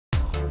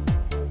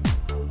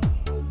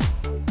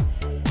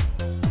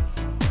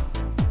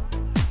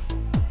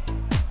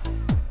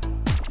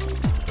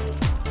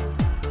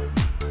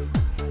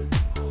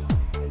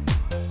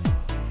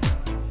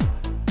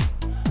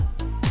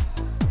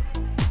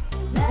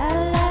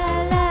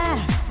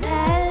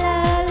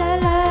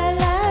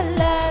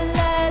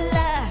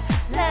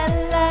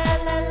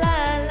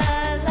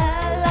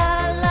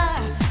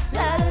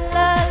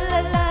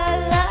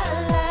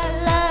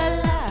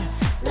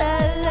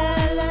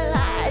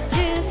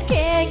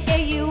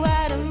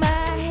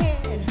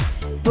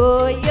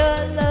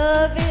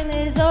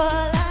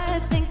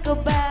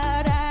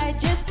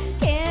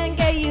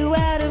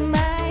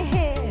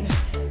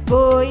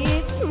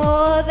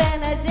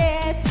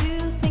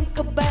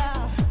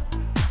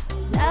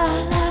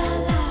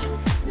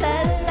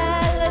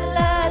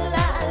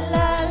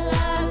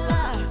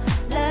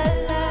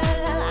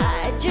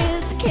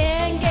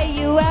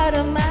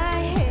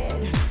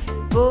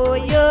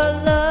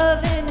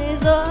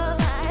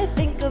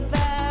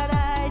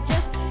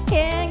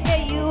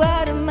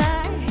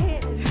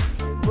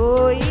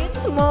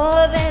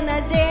than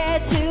I dare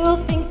to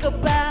think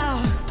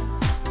about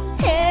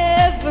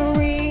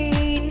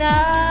every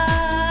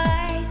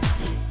night,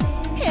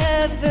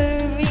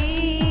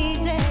 every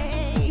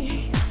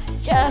day,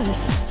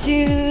 just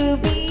to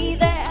be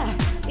there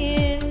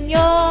in your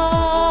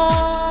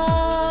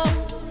arms.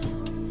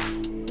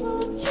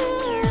 Won't you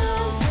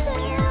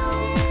stay?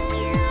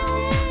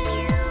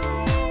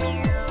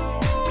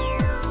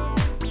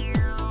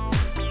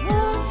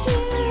 Won't you?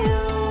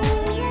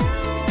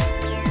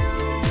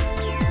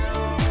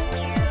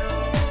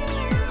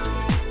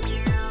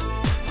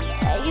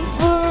 Stay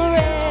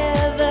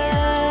forever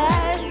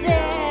and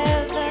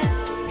ever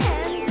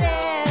and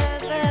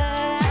ever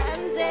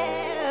and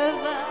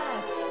ever.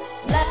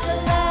 La la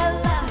la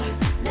la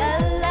la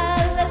la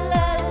la la la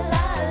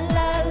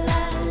la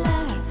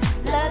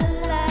la la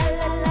la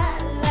la la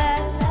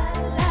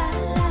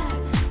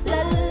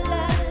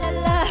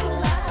la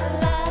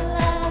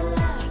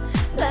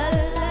la la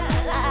la.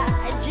 I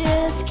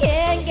just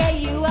can't get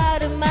you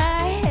out of my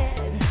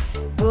head.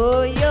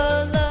 Boy,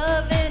 your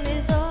loving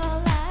is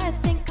all I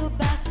think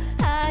about.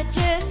 I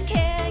just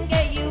can't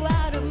get you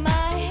out of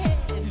my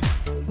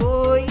head.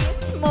 Boy,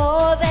 it's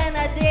more than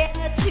I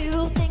dare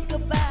to think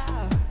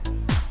about.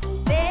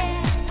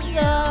 There's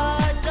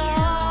a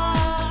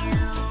dark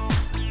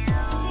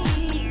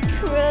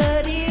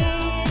secret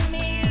in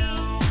me.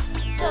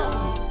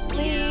 Don't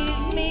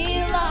leave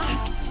me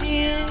locked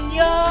in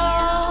your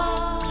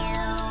arms.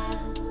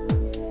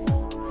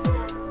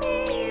 Set me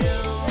free.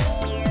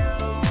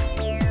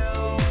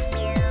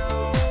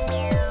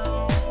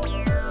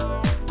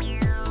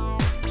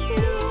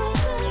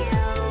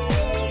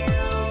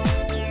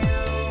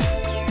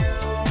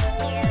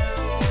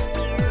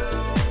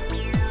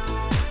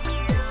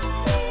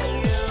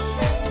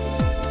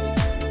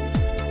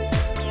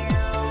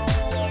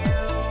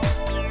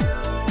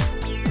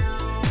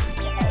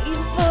 Stay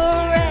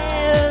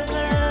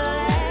forever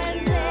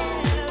and ever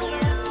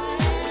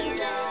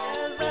and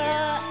ever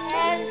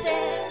and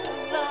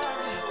ever.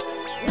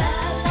 La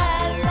la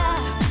la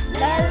la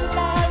la la la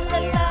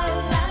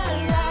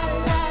la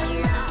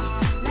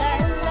la la la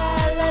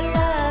la la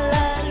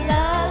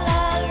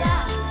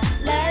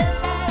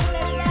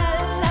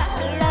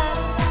la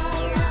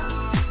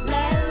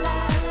la la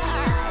I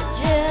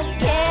just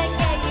can't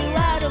get you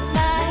out of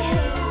my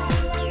head.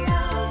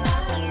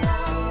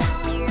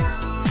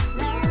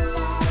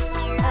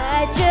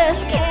 I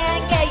just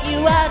can't get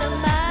you out of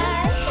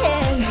my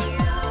head.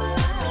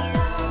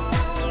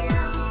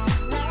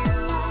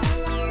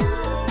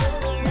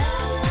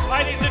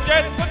 Ladies and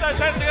gents, put those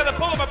hands together,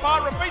 pull them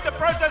apart, repeat the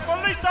process for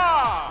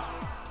Lisa.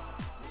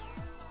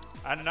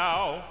 And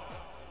now,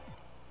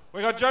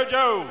 we got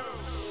Jojo.